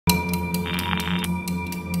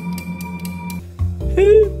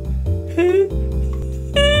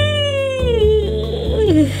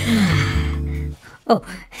Oh,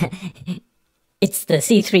 it's the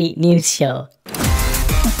C3 News Show.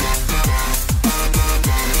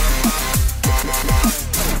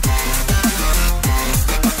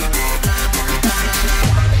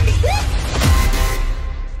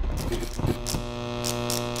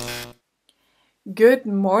 Good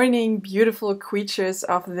morning, beautiful creatures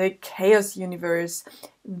of the chaos universe.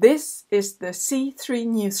 This is the C3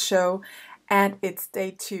 News Show, and it's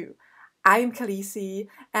day 2. I'm Khaleesi,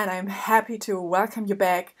 and I'm happy to welcome you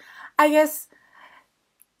back. I guess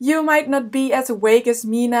you might not be as awake as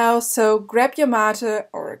me now, so grab your mate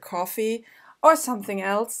or a coffee or something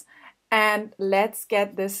else, and let's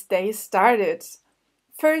get this day started.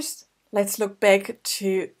 First, let's look back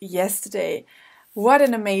to yesterday. What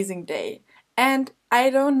an amazing day. And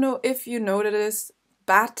I don't know if you noticed,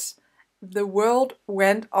 but the world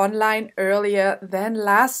went online earlier than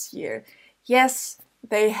last year. Yes,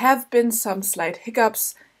 there have been some slight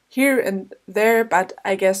hiccups here and there, but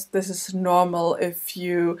I guess this is normal if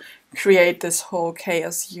you create this whole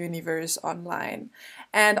chaos universe online.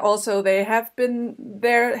 And also there have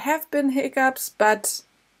been hiccups, but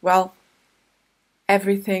well,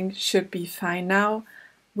 everything should be fine now.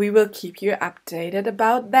 We will keep you updated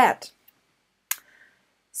about that.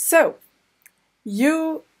 So,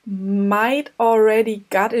 you might already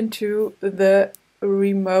got into the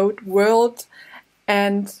remote world,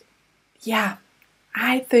 and yeah,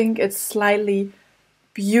 I think it's slightly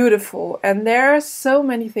beautiful, and there are so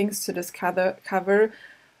many things to cover.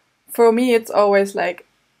 For me, it's always like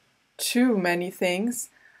too many things.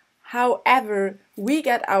 However, we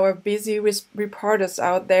get our busy reporters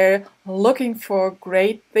out there looking for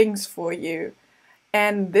great things for you,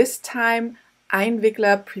 and this time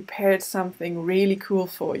Einwickler prepared something really cool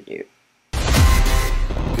for you.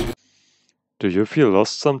 Do you feel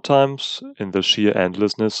lost sometimes in the sheer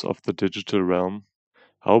endlessness of the digital realm?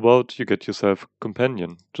 How about you get yourself a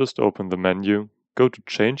companion? Just open the menu, go to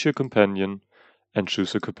Change Your Companion, and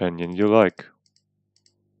choose a companion you like.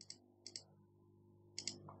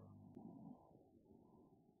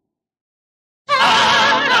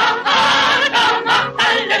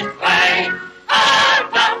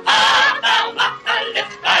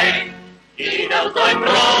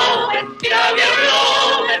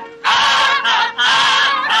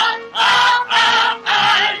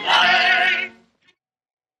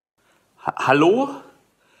 Hallo,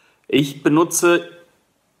 ich benutze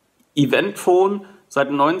Eventphone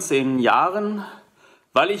seit 19 Jahren,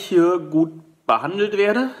 weil ich hier gut behandelt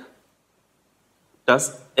werde.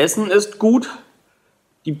 Das Essen ist gut,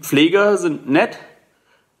 die Pfleger sind nett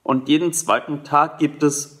und jeden zweiten Tag gibt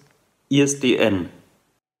es ISDN.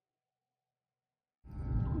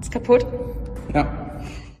 Ist kaputt? Ja.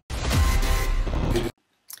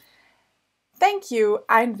 Thank you,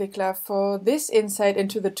 Einwickler, for this insight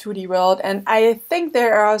into the 2D world, and I think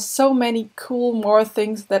there are so many cool more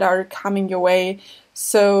things that are coming your way,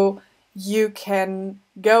 so you can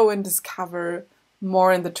go and discover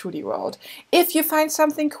more in the 2D world. If you find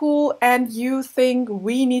something cool and you think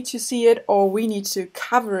we need to see it or we need to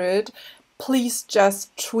cover it, please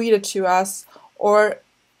just tweet it to us or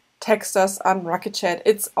text us on Rocket Chat.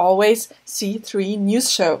 It's always C3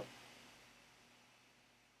 News Show.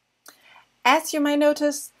 As you might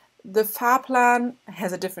notice, the Fahrplan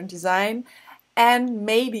has a different design, and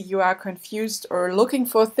maybe you are confused or looking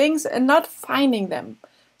for things and not finding them.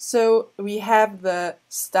 So we have the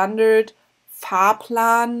standard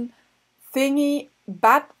Fahrplan thingy,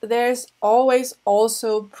 but there's always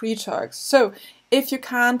also pre-talks. So if you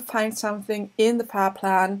can't find something in the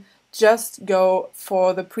Fahrplan, just go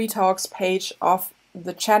for the pre-talks page of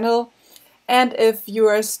the channel. And if you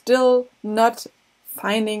are still not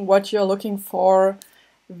finding what you're looking for,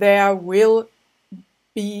 there will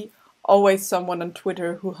be always someone on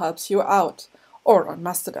Twitter who helps you out, or on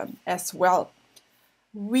Mastodon as well.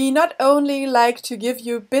 We not only like to give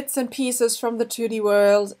you bits and pieces from the 2D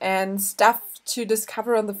world and stuff to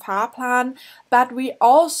discover on the Fahrplan, but we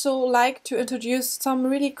also like to introduce some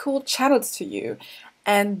really cool channels to you.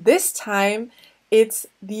 And this time it's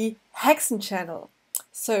the Hexen channel.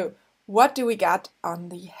 So what do we got on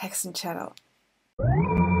the Hexen channel?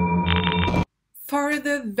 For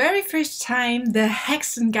the very first time, the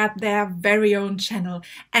Hexen got their very own channel,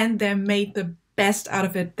 and they made the best out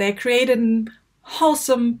of it. They created a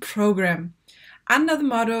wholesome program under the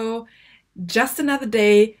motto, just another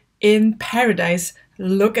day in paradise.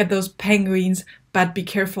 Look at those penguins, but be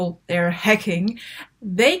careful, they're hacking.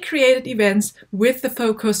 They created events with the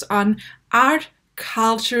focus on art,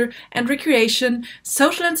 culture and recreation,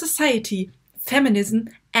 social and society, feminism,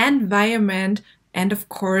 environment, and of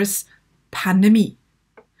course, Pandemie.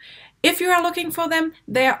 If you are looking for them,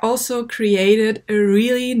 they are also created a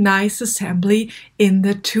really nice assembly in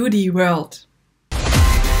the 2D world.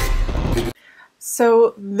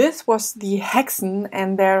 So this was the Hexen,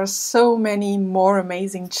 and there are so many more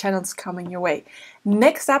amazing channels coming your way.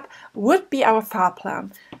 Next up would be our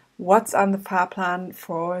Fahrplan. What's on the Fahrplan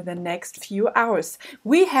for the next few hours?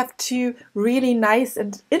 We have two really nice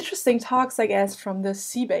and interesting talks, I guess, from the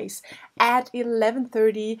Seabase. At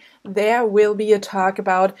 11:30, there will be a talk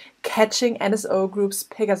about catching NSO Group's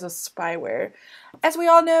Pegasus spyware. As we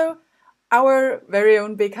all know, our very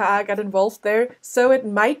own BKA got involved there, so it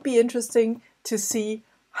might be interesting to see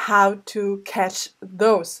how to catch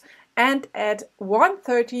those. And at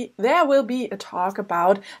 1:30, there will be a talk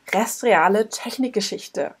about restreale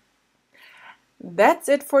Technikgeschichte. That's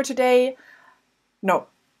it for today. No,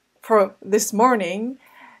 for this morning.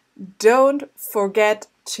 Don't forget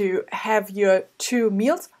to have your 2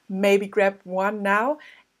 meals. Maybe grab one now.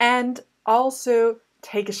 And also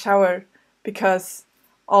take a shower, because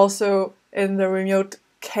also in the remote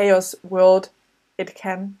chaos world, it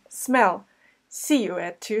can smell. See you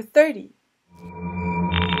at 2:30.